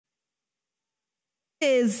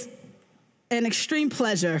Is an extreme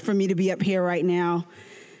pleasure for me to be up here right now,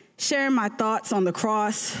 sharing my thoughts on the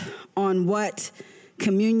cross, on what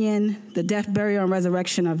communion, the death, burial, and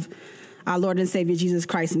resurrection of our Lord and Savior Jesus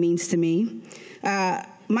Christ means to me.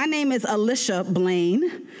 My name is Lish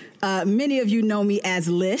Blain. Many of you know me as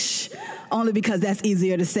Lish, only because that's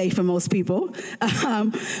easier to say for most people.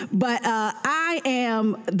 But I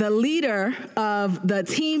am the leader of the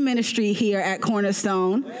team ministry here at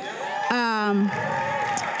Cornerstone.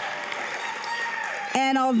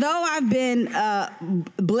 And although I've been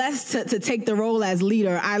blessed to take the role as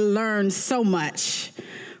leader, I learned so much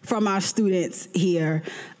from our students here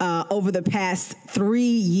over the past 3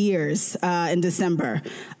 years in December.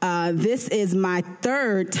 This is my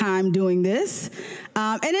third time doing this,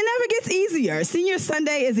 and it never gets easier. Senior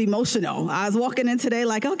Sunday is emotional. I was walking in today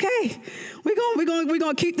like, okay, we're going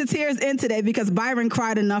to keep the tears in today because Byron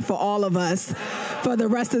cried enough for all of us for the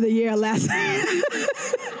rest of the year last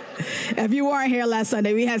If you weren't here last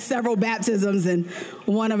Sunday, we had several baptisms, and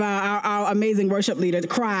one of our amazing worship leaders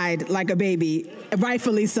cried like a baby,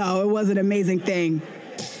 rightfully so. It was an amazing thing.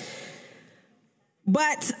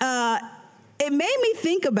 But it made me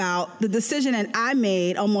think about the decision that I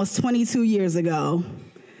made almost 22 years ago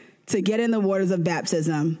to get in the waters of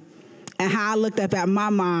baptism, and how I looked up at my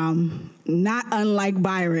mom, not unlike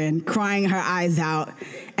Byron, crying her eyes out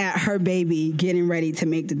at her baby getting ready to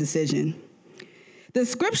make the decision. The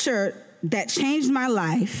scripture that changed my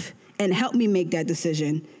life and helped me make that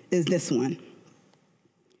decision is this one.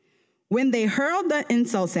 When they hurled the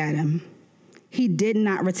insults at him, he did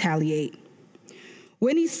not retaliate.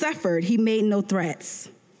 When he suffered, he made no threats.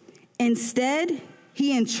 Instead,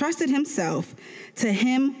 he entrusted himself to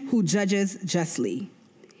him who judges justly.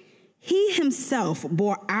 He himself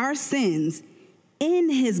bore our sins in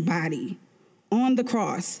his body on the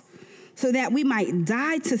cross, so that we might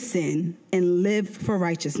die to sin and live for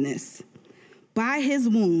righteousness. By his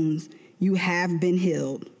wounds you have been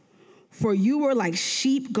healed. For you were like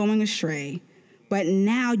sheep going astray, but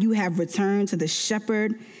now you have returned to the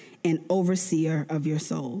shepherd and overseer of your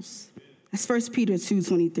souls. That's 1 Peter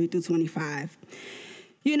 2:23 through 25.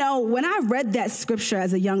 You know, when I read that scripture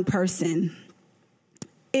as a young person,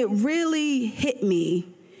 it really hit me,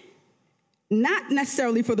 not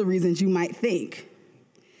necessarily for the reasons you might think.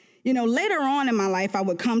 You know, later on in my life, I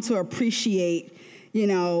would come to appreciate,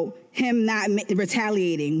 him not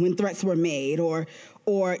retaliating when threats were made, or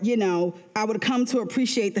I would come to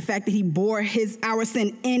appreciate the fact that he bore our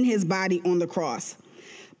sin in his body on the cross.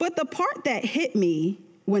 But the part that hit me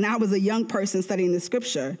when I was a young person studying the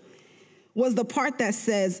scripture was the part that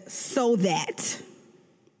says, so that.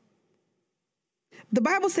 The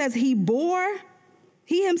Bible says he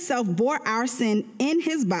himself bore our sin in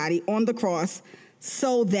his body on the cross,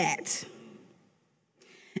 so that.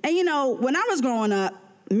 And when I was growing up,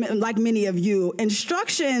 like many of you,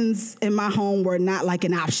 instructions in my home were not like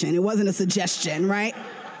an option. It wasn't a suggestion, right?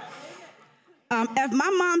 If my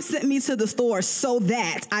mom sent me to the store so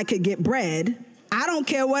that I could get bread, I don't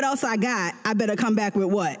care what else I got, I better come back with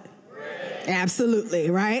what? Bread.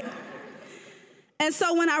 Absolutely, right? And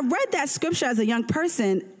so when I read that scripture as a young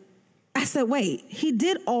person, I said, wait, he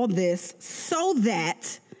did all this so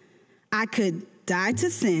that I could die to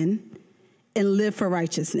sin and live for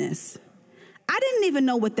righteousness. I didn't even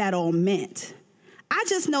know what that all meant. I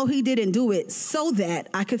just know he didn't do it so that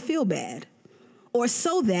I could feel bad, or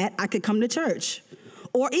so that I could come to church,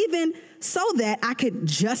 or even so that I could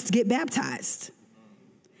just get baptized.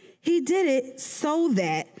 He did it so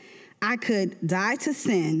that I could die to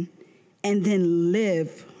sin and then live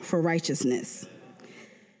for righteousness.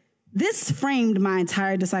 This framed my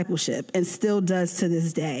entire discipleship and still does to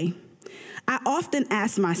this day. I often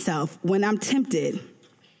ask myself when I'm tempted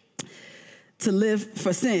to live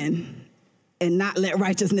for sin and not let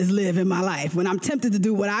righteousness live in my life, when I'm tempted to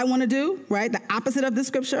do what I want to do, right, the opposite of the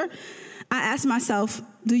scripture, I ask myself,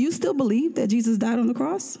 do you still believe that Jesus died on the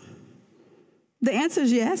cross? The answer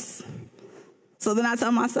is yes. So then I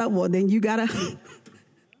tell myself, well, then you gotta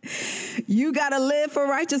live for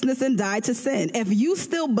righteousness and die to sin. If you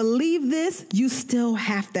still believe this, you still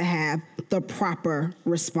have to have the proper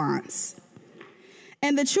response.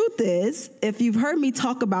 And the truth is, if you've heard me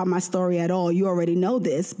talk about my story at all, you already know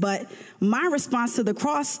this, but my response to the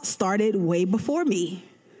cross started way before me.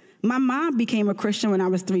 My mom became a Christian when I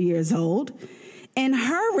was 3 years old, and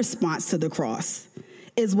her response to the cross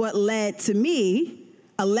is what led to me,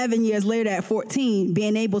 11 years later at 14,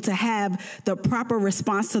 being able to have the proper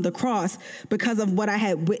response to the cross because of what I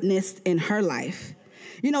had witnessed in her life.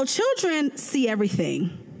 Children see everything.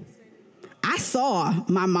 I saw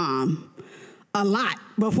my mom a lot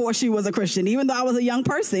before she was a Christian, even though I was a young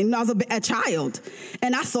person. I was a child.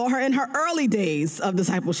 And I saw her in her early days of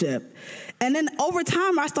discipleship. And then over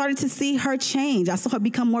time, I started to see her change. I saw her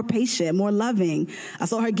become more patient, more loving. I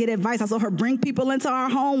saw her get advice. I saw her bring people into our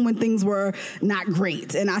home when things were not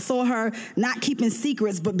great. And I saw her not keeping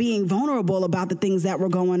secrets, but being vulnerable about the things that were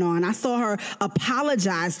going on. I saw her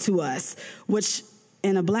apologize to us, which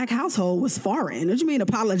in a black household was foreign. What do you mean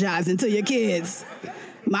apologizing to your kids?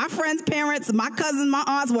 My friends' parents, my cousins, my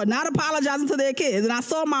aunts were not apologizing to their kids. And I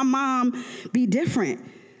saw my mom be different.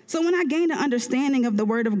 So when I gained an understanding of the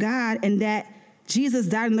word of God and that Jesus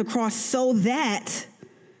died on the cross so that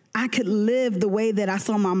I could live the way that I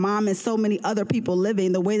saw my mom and so many other people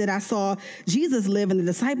living, the way that I saw Jesus live and the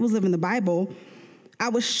disciples live in the Bible, I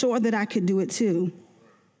was sure that I could do it too.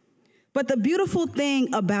 But the beautiful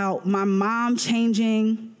thing about my mom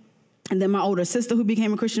changing, and then my older sister who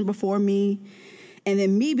became a Christian before me, and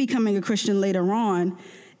then me becoming a Christian later on,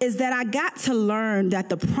 is that I got to learn that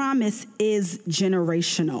the promise is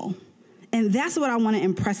generational. And that's what I want to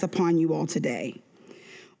impress upon you all today.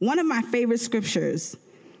 One of my favorite scriptures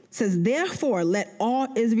says, "Therefore, let all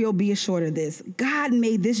Israel be assured of this. God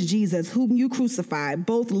made this Jesus, whom you crucified,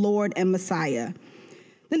 both Lord and Messiah."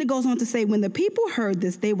 Then it goes on to say, when the people heard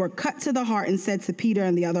this, they were cut to the heart and said to Peter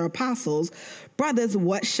and the other apostles, "Brothers,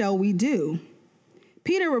 what shall we do?"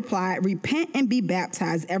 Peter replied, "Repent and be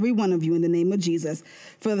baptized, every one of you, in the name of Jesus,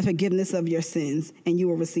 for the forgiveness of your sins, and you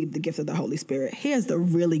will receive the gift of the Holy Spirit." Here's the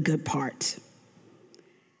really good part.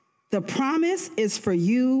 The promise is for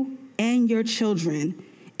you and your children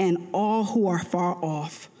and all who are far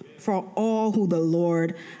off, for all who the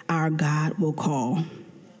Lord our God will call.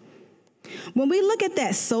 When we look at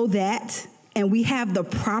that "so that," and we have the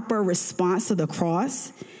proper response to the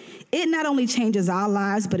cross, it not only changes our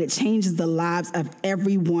lives, but it changes the lives of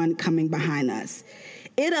everyone coming behind us.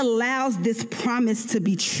 It allows this promise to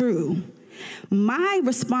be true. My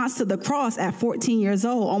response to the cross at 14 years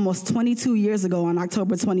old, almost 22 years ago on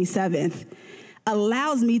October 27th,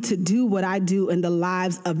 allows me to do what I do in the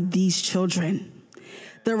lives of these children.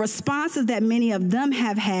 The responses that many of them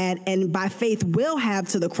have had and by faith will have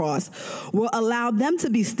to the cross will allow them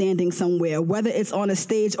to be standing somewhere, whether it's on a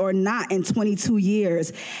stage or not, in 22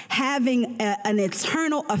 years, having an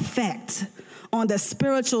eternal effect on the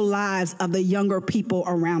spiritual lives of the younger people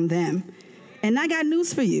around them. And I got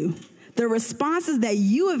news for you. The responses that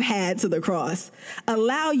you have had to the cross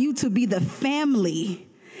allow you to be the family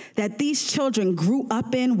that these children grew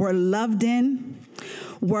up in, were loved in,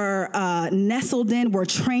 were nestled in, were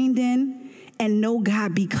trained in, and know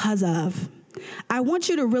God because of. I want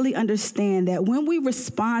you to really understand that when we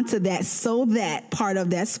respond to that "so that" part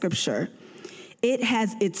of that scripture, it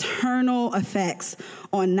has eternal effects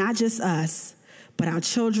on not just us, but our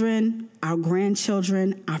children, our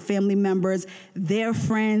grandchildren, our family members, their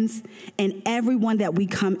friends, and everyone that we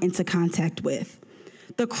come into contact with.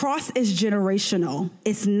 The cross is generational.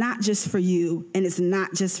 It's not just for you, and it's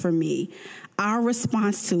not just for me. Our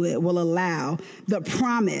response to it will allow the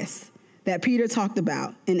promise that Peter talked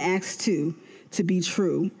about in Acts 2 to be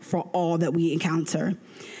true for all that we encounter.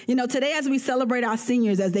 You know, today as we celebrate our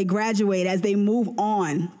seniors, as they graduate, as they move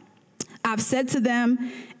on, I've said to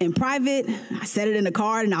them in private, I said it in the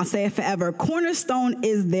card, and I'll say it forever, Cornerstone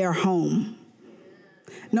is their home.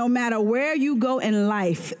 No matter where you go in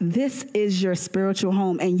life, this is your spiritual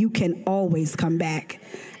home, and you can always come back.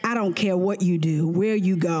 I don't care what you do, where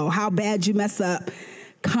you go, how bad you mess up,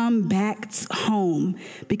 come back home,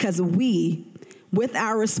 because we, with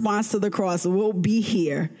our response to the cross, will be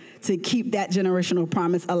here to keep that generational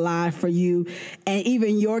promise alive for you and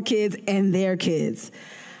even your kids and their kids.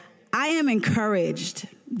 I am encouraged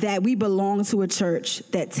that we belong to a church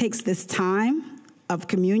that takes this time of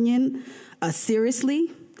communion seriously,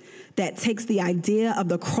 that takes the idea of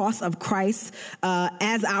the cross of Christ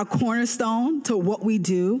as our cornerstone to what we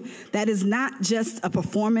do. That is not just a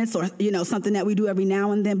performance or, something that we do every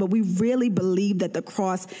now and then, but we really believe that the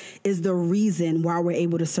cross is the reason why we're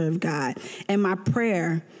able to serve God. And my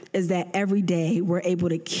prayer is that every day we're able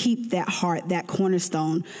to keep that heart, that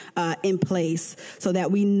cornerstone in place so that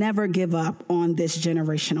we never give up on this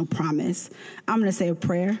generational promise. I'm going to say a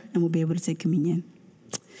prayer and we'll be able to take communion.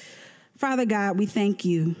 Father God, we thank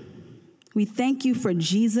you. We thank you for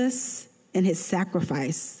Jesus and his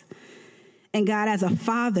sacrifice. And God, as a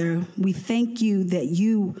father, we thank you that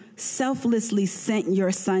you selflessly sent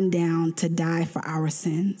your son down to die for our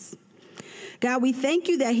sins. God, we thank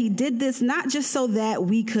you that he did this not just so that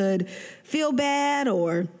we could feel bad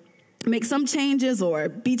or make some changes or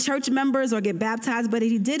be church members or get baptized, but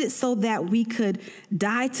he did it so that we could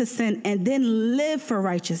die to sin and then live for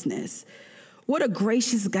righteousness. What a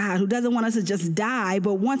gracious God who doesn't want us to just die,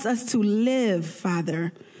 but wants us to live,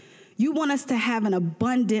 Father. You want us to have an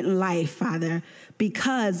abundant life, Father,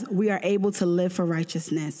 because we are able to live for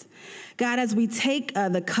righteousness. God, as we take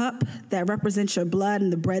the cup that represents your blood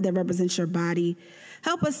and the bread that represents your body,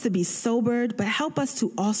 help us to be sobered, but help us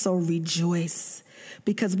to also rejoice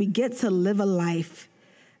because we get to live a life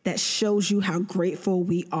that shows you how grateful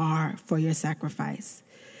we are for your sacrifice.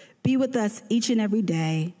 Be with us each and every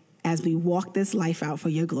day as we walk this life out for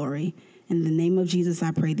your glory. In the name of Jesus, I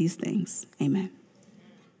pray these things. Amen.